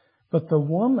 But the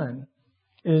woman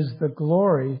is the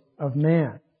glory of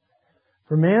man.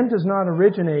 For man does not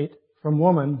originate from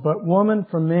woman, but woman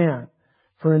from man.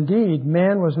 For indeed,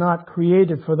 man was not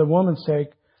created for the woman's sake,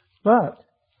 but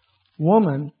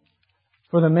woman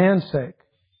for the man's sake.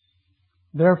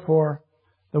 Therefore,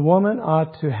 the woman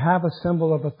ought to have a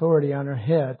symbol of authority on her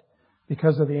head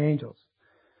because of the angels.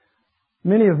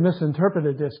 Many have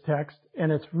misinterpreted this text,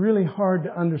 and it's really hard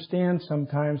to understand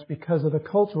sometimes because of the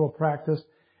cultural practice,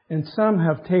 and some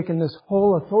have taken this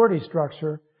whole authority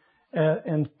structure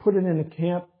and put it in a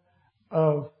camp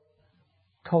of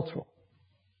cultural.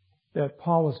 That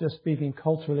Paul was just speaking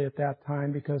culturally at that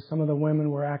time because some of the women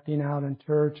were acting out in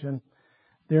church and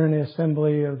during the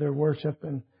assembly of their worship,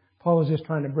 and Paul was just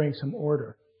trying to bring some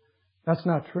order. That's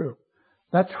not true.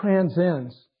 That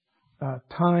transcends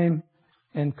time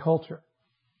and culture,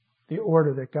 the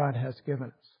order that God has given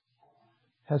us.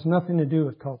 It has nothing to do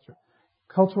with culture.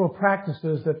 Cultural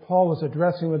practices that Paul was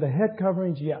addressing with the head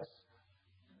coverings, yes.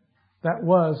 That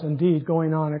was indeed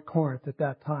going on at Corinth at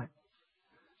that time.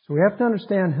 So we have to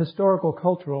understand historical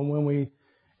cultural when we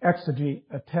exegete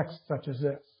a text such as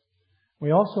this.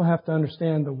 We also have to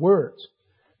understand the words,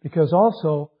 because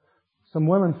also some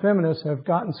women feminists have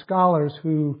gotten scholars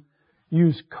who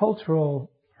use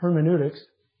cultural hermeneutics,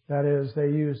 that is, they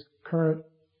use current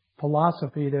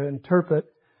philosophy to interpret,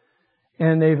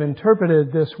 and they've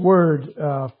interpreted this word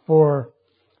for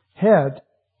head,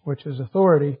 which is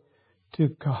authority,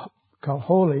 to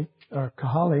kaholi, or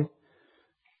kahali,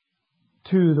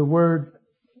 to the word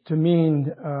to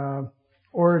mean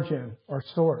origin or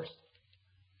source.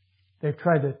 They've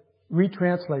tried to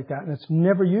retranslate that, and it's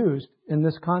never used in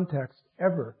this context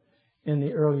ever in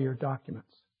the earlier documents.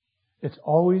 It's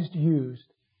always used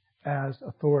as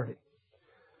authority.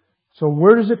 So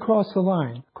where does it cross the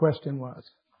line? The question was.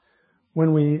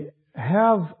 When we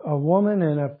have a woman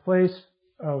in a place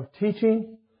of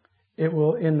teaching, it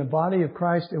will, in the body of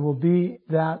Christ, it will be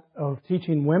that of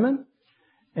teaching women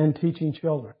and teaching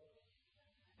children.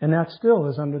 And that still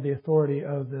is under the authority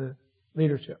of the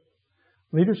leadership.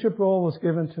 Leadership role was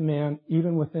given to man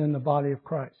even within the body of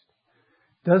Christ.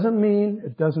 It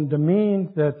doesn't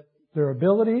demean that their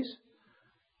abilities,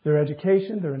 their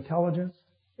education, their intelligence,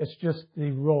 it's just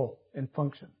the role and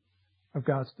function of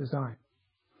God's design.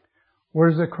 Where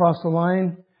does it cross the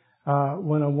line?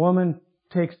 When a woman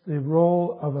takes the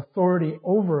role of authority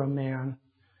over a man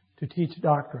to teach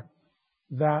doctrine.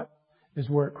 That is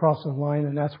where it crosses the line,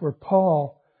 and that's where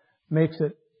Paul makes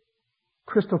it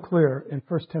crystal clear in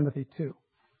 1 Timothy 2.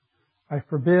 I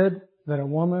forbid that a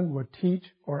woman would teach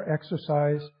or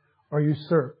exercise or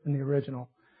usurp, in the original,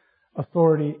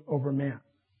 authority over man.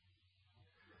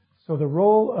 So the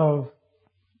role of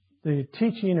the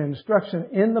teaching and instruction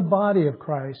in the body of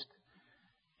Christ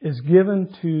is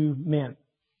given to men.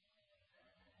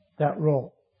 That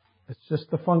role. It's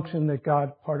just the function that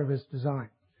God, part of His design.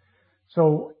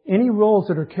 So any roles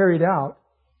that are carried out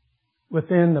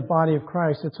within the body of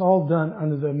Christ, it's all done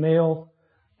under the male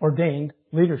ordained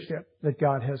leadership that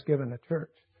God has given the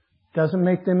church. Doesn't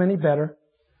make them any better.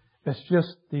 It's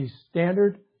just the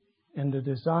standard and the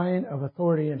design of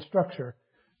authority and structure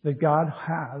that God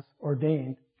has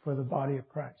ordained for the body of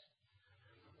Christ.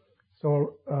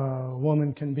 So a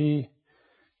woman can be,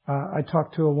 I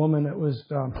talked to a woman that was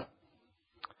down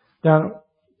at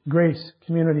Grace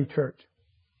Community Church,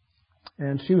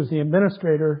 and she was the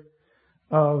administrator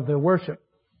of the worship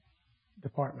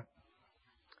department.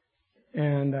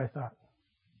 And I thought,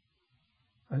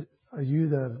 are you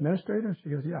the administrator? She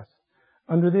goes, yes.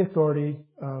 Under the authority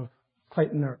of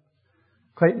Clayton Erb.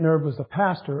 Clayton Erb was the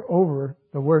pastor over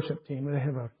the worship team. They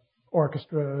have an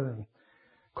orchestra and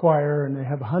choir, and they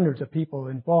have hundreds of people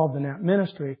involved in that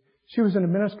ministry. She was an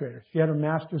administrator. She had her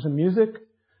master's in music.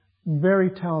 Very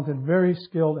talented, very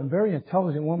skilled, and very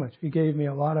intelligent woman. She gave me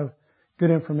a lot of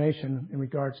good information in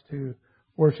regards to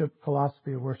worship,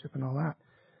 philosophy of worship, and all that.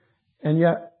 And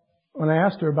yet, when I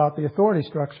asked her about the authority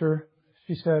structure,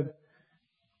 she said,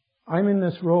 I'm in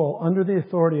this role under the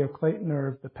authority of Clayton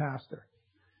Erb, the pastor.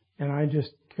 And I just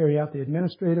carry out the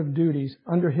administrative duties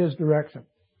under his direction.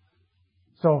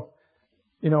 So,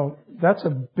 that's a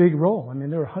big role. I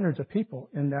mean, there were hundreds of people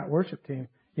in that worship team,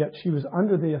 yet she was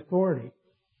under the authority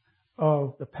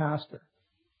of the pastor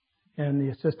and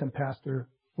the assistant pastor,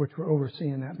 which were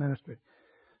overseeing that ministry.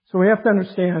 So we have to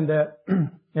understand that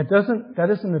that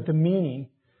isn't a demeaning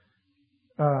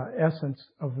essence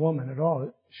of woman at all.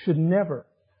 It should never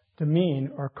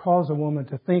demean or cause a woman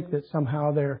to think that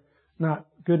somehow they're not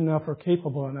good enough or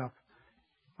capable enough.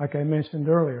 Like I mentioned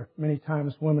earlier, many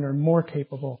times women are more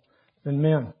capable than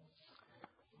men.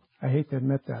 I hate to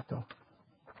admit that, though.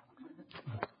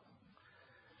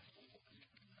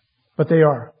 But they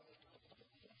are.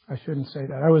 I shouldn't say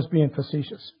that. I was being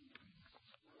facetious.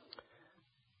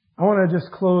 I want to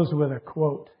just close with a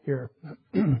quote here.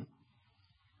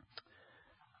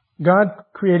 God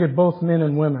created both men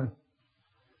and women.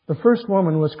 The first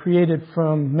woman was created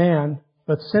from man,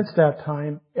 but since that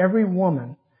time, every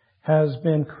woman has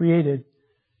been created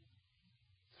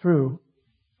through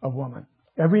a woman.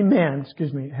 Every man,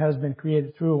 has been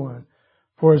created through a woman.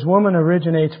 For as woman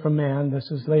originates from man, this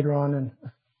is later on in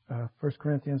 1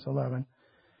 Corinthians 11,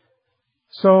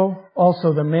 so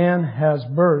also the man has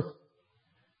birth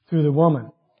through the woman.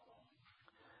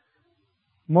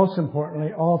 Most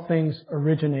importantly, all things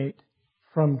originate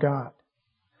from God.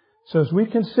 So as we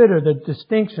consider the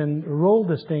distinction, the role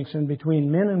distinction between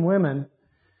men and women,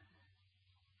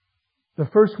 the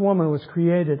first woman was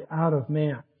created out of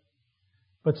man.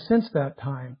 But since that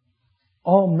time,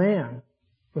 all man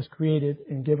was created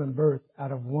and given birth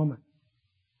out of woman.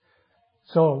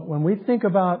 So when we think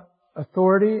about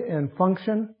authority and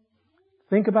function,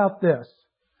 think about this.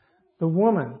 The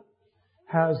woman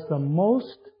has the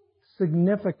most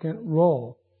significant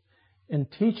role in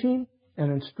teaching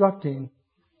and instructing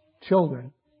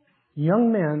children,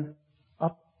 young men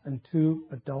up into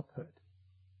adulthood.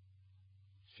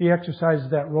 She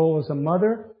exercises that role as a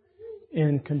mother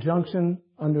in conjunction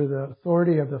under the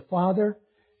authority of the father,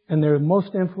 and they're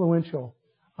most influential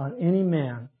on any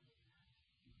man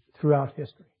throughout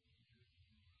history.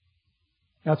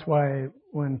 That's why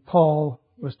when Paul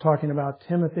was talking about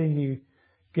Timothy, he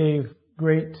gave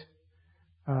great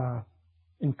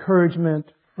encouragement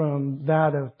from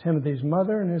that of Timothy's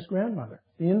mother and his grandmother.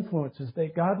 The influences, the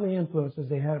godly influences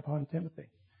they had upon Timothy.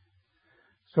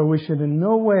 So we should in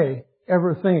no way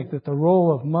ever think that the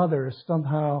role of mother is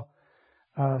somehow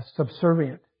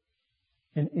subservient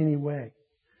in any way.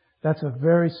 That's a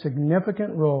very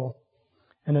significant role.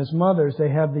 And as mothers, they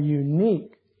have the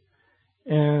unique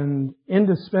and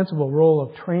indispensable role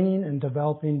of training and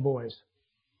developing boys.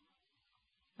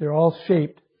 They're all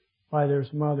shaped by their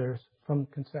mothers from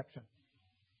conception.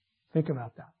 Think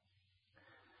about that.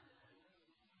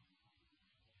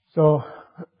 So,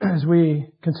 as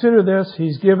we consider this,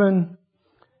 He's given,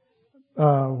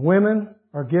 women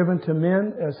are given to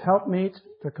men as helpmeets,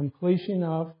 the completion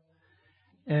of,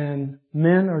 and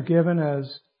men are given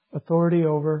as authority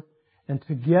over, and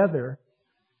together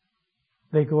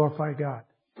they glorify God.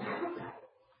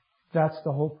 That's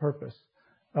the whole purpose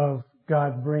of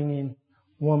God bringing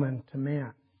woman to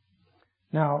man.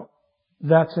 Now,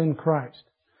 that's in Christ.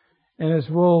 And as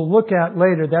we'll look at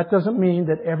later, that doesn't mean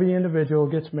that every individual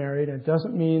gets married. It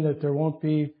doesn't mean that there won't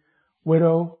be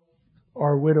widow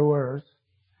or widowers.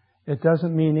 It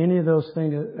doesn't mean any of those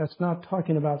things. That's not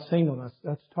talking about singleness.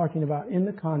 That's talking about in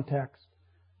the context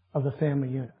of the family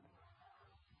unit.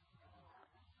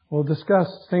 We'll discuss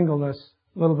singleness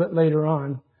a little bit later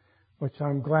on, which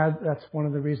I'm glad that's one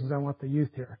of the reasons I want the youth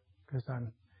here, because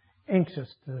I'm anxious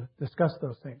to discuss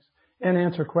those things and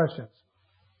answer questions.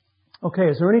 Okay,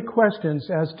 is there any questions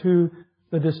as to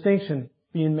the distinction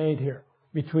being made here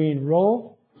between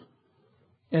role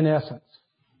and essence,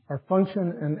 or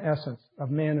function and essence of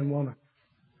man and woman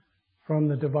from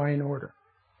the divine order?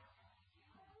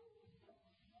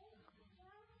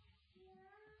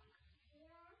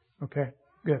 Okay,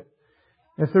 good.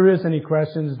 If there is any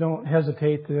questions, don't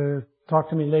hesitate to talk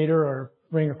to me later or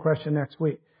bring a question next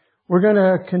week. We're going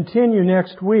to continue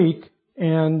next week,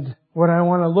 and what I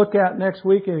want to look at next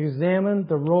week is examine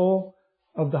the role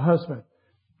of the husband.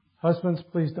 Husbands,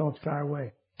 please don't shy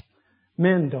away.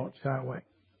 Men, don't shy away.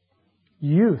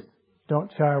 Youth,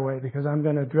 don't shy away, because I'm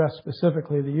going to address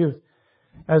specifically the youth.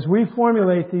 As we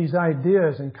formulate these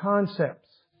ideas and concepts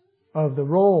of the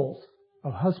roles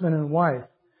of husband and wife,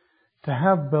 to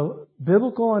have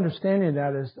biblical understanding of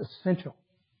that is essential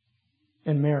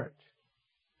in marriage.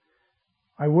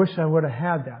 I wish I would have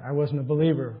had that. I wasn't a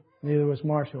believer. Neither was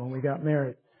Marshall when we got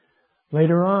married.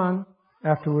 Later on,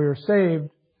 after we were saved,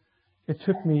 it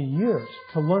took me years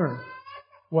to learn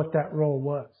what that role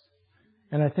was.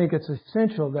 And I think it's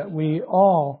essential that we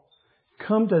all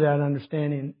come to that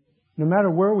understanding no matter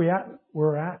where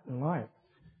we're at in life.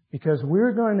 Because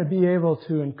we're going to be able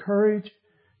to encourage,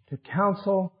 to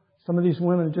counsel. Some of these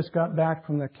women just got back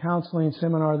from the counseling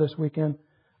seminar this weekend.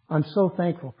 I'm so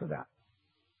thankful for that,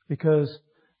 because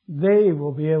they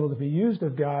will be able to be used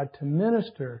of God to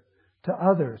minister to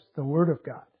others the Word of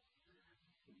God.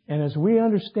 And as we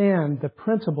understand the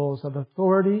principles of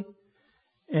authority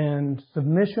and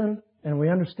submission, and we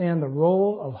understand the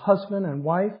role of husband and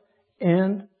wife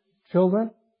and children,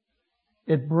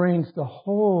 it brings the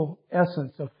whole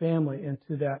essence of family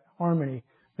into that harmony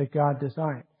that God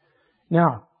designed.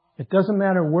 Now, it doesn't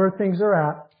matter where things are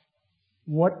at,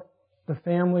 what the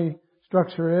family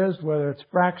structure is, whether it's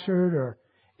fractured or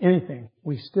anything,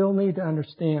 we still need to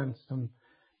understand some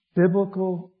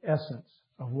biblical essence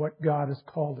of what God has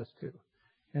called us to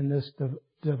in this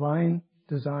divine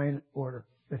design order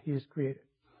that He has created.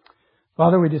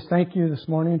 Father, we just thank You this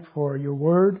morning for Your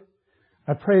Word.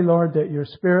 I pray, Lord, that Your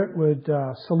Spirit would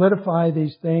solidify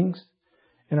these things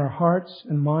in our hearts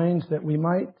and minds, that we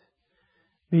might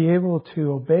be able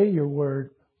to obey Your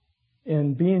Word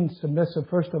in being submissive,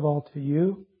 first of all, to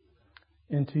You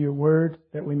and to Your Word,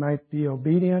 that we might be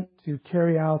obedient to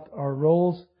carry out our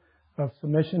roles of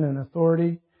submission and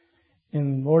authority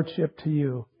in lordship to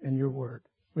You and Your Word.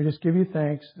 We just give You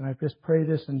thanks, and I just pray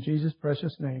this in Jesus'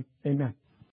 precious name. Amen.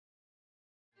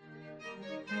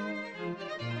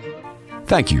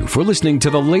 Thank you for listening to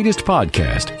the latest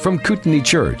podcast from Kootenai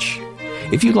Church.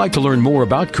 If you'd like to learn more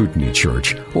about Kootenai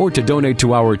Church or to donate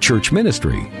to our church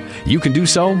ministry, you can do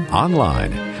so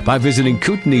online by visiting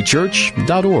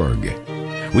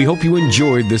kootenaichurch.org. We hope you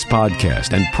enjoyed this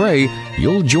podcast and pray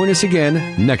you'll join us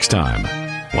again next time.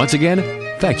 Once again,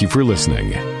 thank you for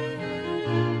listening.